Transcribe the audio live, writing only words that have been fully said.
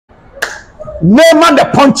Nema the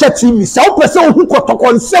puncher TV. So person who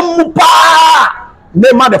Kotoko nsem pa.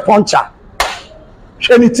 Nema the puncher.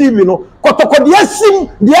 Sheni TV no. Kotoko the sim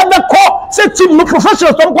the other call say team no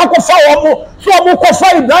professionals don't go for omo. So omo ko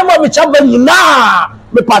for Ibrahim which have been na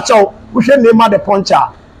me pacho. We should Nema the puncher.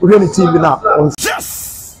 We sheni TV na.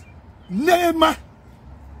 Yes. Nema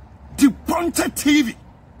the puncher TV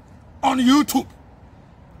on YouTube.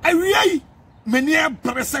 I really many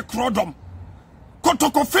press crodom.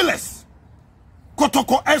 Kotoko Phyllis.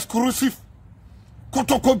 Kotoko exclusive.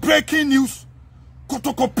 Kotoko breaking news.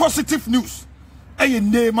 Kotoko positive news. Aye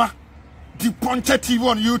Nema the puncher TV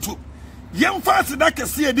on YouTube. Yem fast that can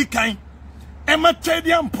see a decline. Emma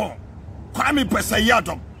Tradian Pong. Kwame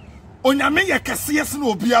Pesayadom. Onyame ya kasias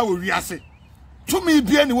no bia wo wiase. To me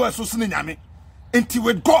be anywhere so sin nyame. Until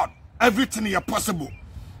with God everything is possible.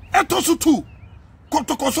 Etosu too.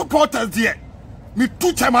 Kotoko supporters there. Me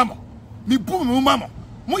two mama. Me boom mama.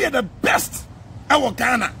 We are the best our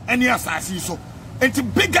Ghana and yes I see so. Until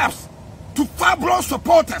big ups to fabulous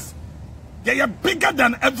supporters. They are bigger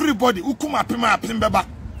than everybody. Ukuma pima pimbeba.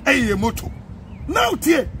 Eye moto. Now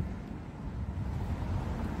dear.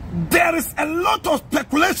 There is a lot of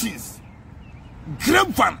speculations.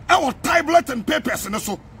 Grapevine, our tablet and papers and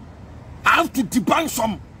so I have to debunk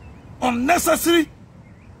some unnecessary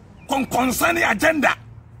concerning agenda.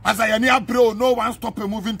 As I am here, bro, no one stop a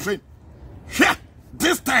moving train. Here,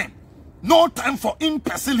 this time, no time for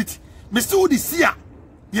imbecility. Mr. Udi Sia,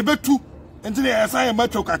 you bet to, and today as I am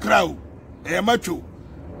macho kakrao, a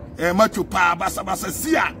macho pa basa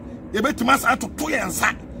Sia, you bet to mass out to 2 years.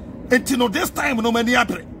 Until this time, no many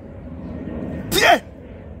apre. Dear,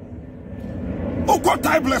 oh, God,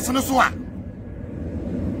 I bless and so on.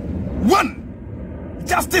 One,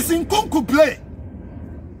 Justice in Konku Blay.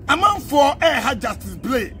 A man for had Justice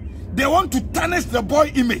Blay. They want to tarnish the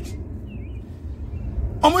boy image.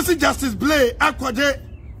 Almost Justice Blay, Aquaje,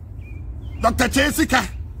 Dr. Jessica,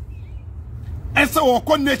 and so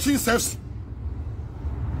on nation says.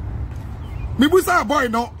 Me busa boy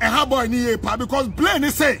no, and her boy ni pa because Blay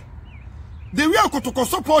say the real Kotoko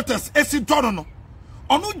supporters esi dono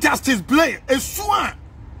no Justice Blay esua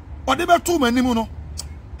or they be too many no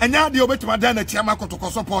and ya the obetima dan na chiama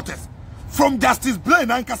Kotoko supporters from Justice Blay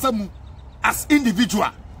na nkasamu as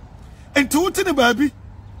individual enti wuti ne baby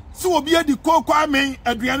so obi adi kokwa amen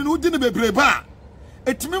aduane no udi ne bebreba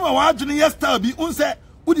etimi ma wa adwene yesta bi unse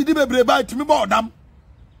udi di bebreba etimi ba odam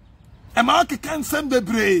e ma kan sem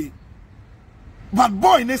bebre but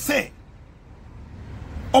boy ne say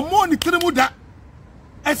omo ni kiremu da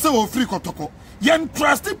ese wo free Kotoko yen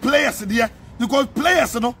trusted players there because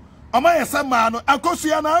players no ama yesa ma no akosu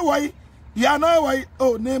ya na awai ya na awai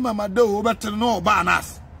oh Nema mado obete no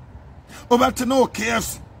banas obete no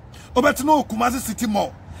KFC obete no Kumasi City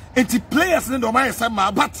Mall enti players ne do ma yesa ma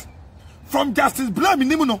but from Justice Blay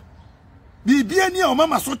minimu no bibia ni o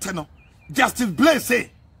mama so te no Justice Blay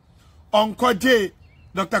say Uncle J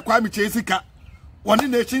Dr. Kwame Chesika one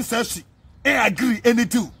nation says she I agree any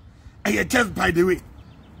two. I just by the way.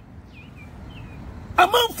 A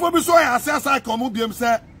month for me so I assess I come up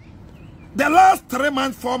say the last 3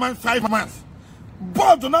 months, 4 months, 5 months.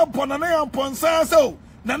 Board on up on Nanaya Ponsa so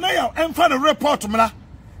Nanaya and for the report mla.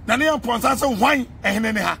 Nanaya Ponsa so wine and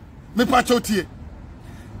neha. Me pachotie.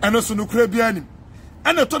 And also no crebianim.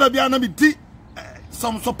 And the toda biana me di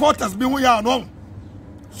some supporters be we are no.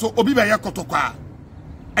 So obi ba Kotoko.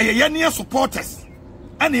 Ayanya supporters.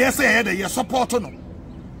 And yes, I had a support no.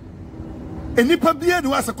 And nipa bia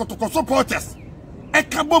no as a Kotoko supporters. E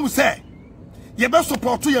ka bom say, ye be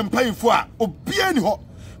support you paying for obia ni ho.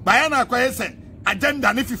 Bayana akwa say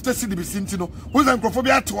agenda ne 50 cedi bisinti no. Wo za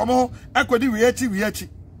nkrofobia to omo akwadi wiachi.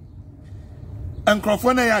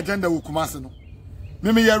 Nkrofo na ya agenda wo Kumase no.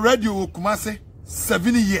 Me ya radio wo Kumase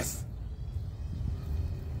 7 years.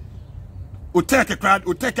 O take a crowd,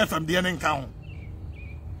 o take from the end count.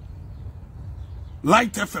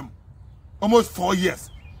 Light FM, almost 4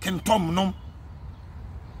 years. Can Tom no?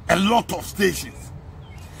 A lot of stations.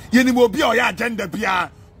 Yeni mo bi o ya agenda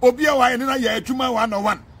bia, obi a wa na ya adwuma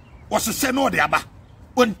 101. Was se no de aba.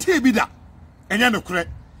 On bi da. Enya no kure.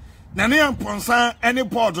 Na ne amponsa any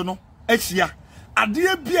board no ahia.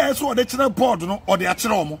 Ade bia so de kire board no o de a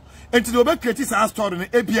kire omo. Enti de obe create sa story no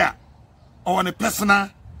e bia on a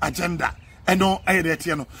personal agenda. Eno aye de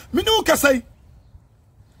tie no. Me no ka say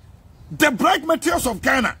the bright materials of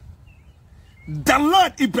Ghana. The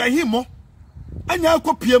Lord Ibrahimo anya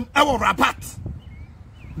akopiem ewo Rabat.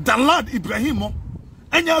 The Lord Ibrahimo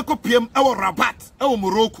anya akopiem ewo Rabat ewo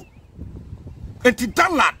Morocco. Enti the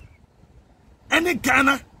Lord any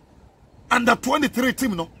Ghana under 23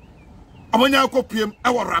 team no amanya akopiem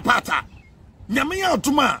ewo Rabat. Nyame ya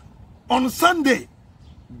aduma on Sunday,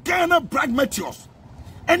 Ghana Pragmatios,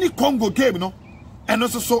 any Congo game, no, and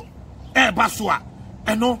also so Basua,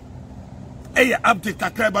 and no, update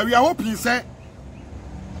kakra, but we are hoping say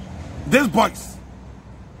these boys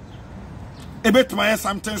a bit my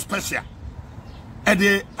something special. And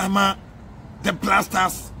the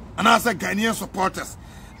blasters and as a Ghanaian supporters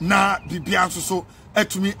na Bibian so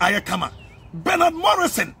to me ayakama. Bernard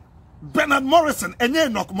Morrison, and ye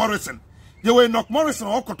Knock Morrison. You were Knock Morrison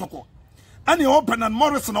or Kotoko. And you Bernard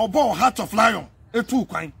Morrison or Ball Heart of Lion, a two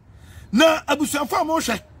kind. Na Abusiafa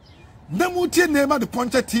Moshe. Namuti name the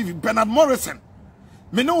Poncha TV, Bernard Morrison.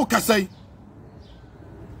 Meno Kasai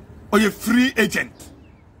or a free agent.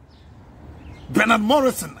 Bernard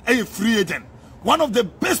Morrison, a free agent. One of the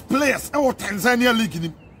best players in our Tanzania league in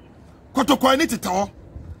him. Kotoko ni titawo.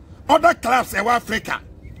 Other clubs in Africa.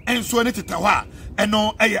 And so ni titawa. And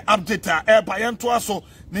no a update a bayan to aso.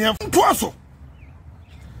 Niyam to aso.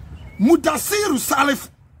 Mudasiru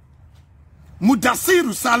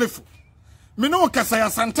Salif. Mino kasaya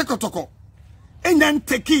sante Kotoko. And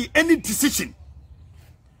take any decision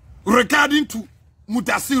regarding to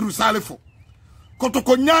Mudasiru Salif.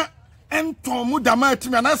 Kotoko nya ento mudama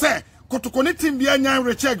etimi anase Kotoko ni team bia nya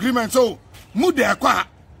reach agreement so muda ekwa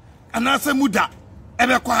anase muda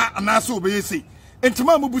ebe kwa anase obeyesi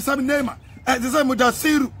entima mubusa mi nema ze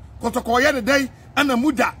Mudasiru Kotoko ye de day ana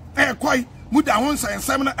muda ekwa muda honsa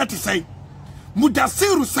ensem na etesai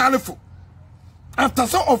Mudasiru Salif after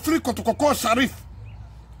so ofri Kotoko Sharif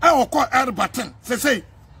okọ Erbatin say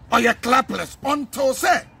oye clapless until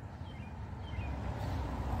say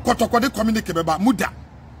Kotoko de communicate beba muda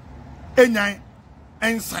enyan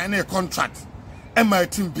and sign a contract and my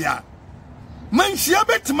team bia man she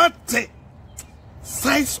betimate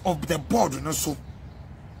size of the board and also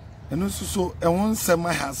so and one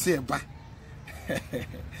sema has say ba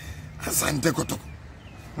asante Kotoko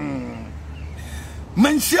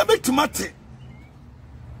man she betimate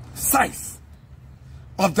size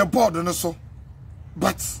of the board and also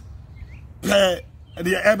but the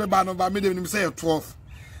everybody no ba me dem say 12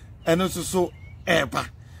 and also so eba.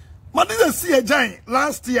 But this see a giant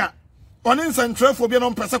last year on instant for being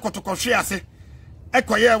on Pesa Kotoko Shiase.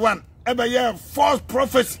 Echo year one, ever year false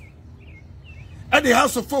prophets at the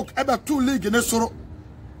House of Folk, ever 2 league in a soro.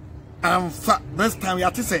 And this time we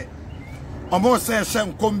have to say, almost say,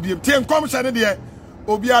 Shem Combi, Tim Commission here,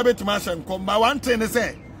 Obiabe to Mashan come by one thing they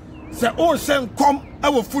say, oh, Shem come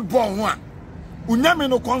our football one. Unyame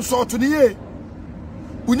no consort to the year.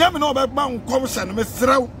 Unyame no about Mount Commission, Miss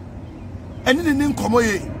Throw, and it didn't come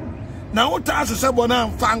away. Now what as say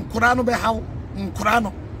bona fan kurano be haw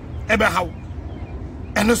nkurano e be haw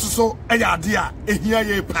eno so e ya dia e hia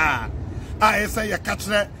ye pa a say ya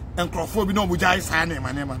katre enkrofo bi no mu jai sa na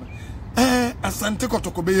ma no asante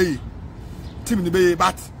Kotoko be yi team ni be yi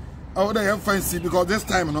but I would have fancy because this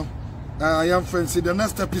time no I am fancy the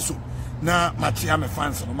next episode na match am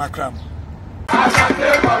fans no makram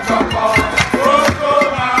asante Kotoko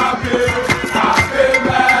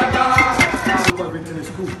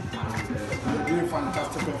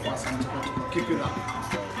fantastic of us and keep it up.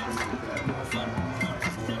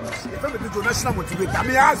 If I'm the national motivator, I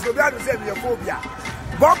mean, ask the guy to say me a phobia.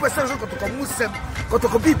 Bob percentage Kotoko Muslim,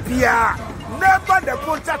 Kotoko BPR, never the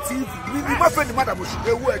Poncha TV. We my friend Madam Bush,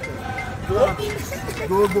 they work. Go.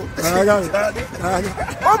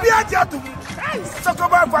 Obia Jatu,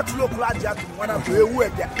 Sokoba Fatulo Jatu, one of the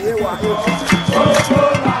work.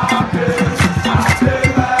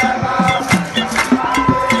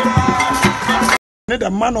 The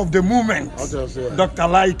man of the movement, Dr.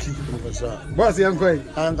 Laiki. Boss, young boy.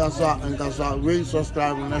 And that's we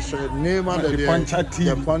subscribe and name of the Poncha TV.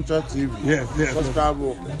 The Poncha TV. Yes. Subscribe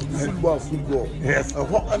football. Yes.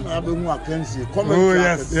 What an avenue I can see. Oh,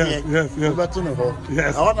 yes.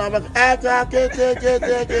 Yes. I want to have a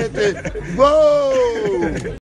go.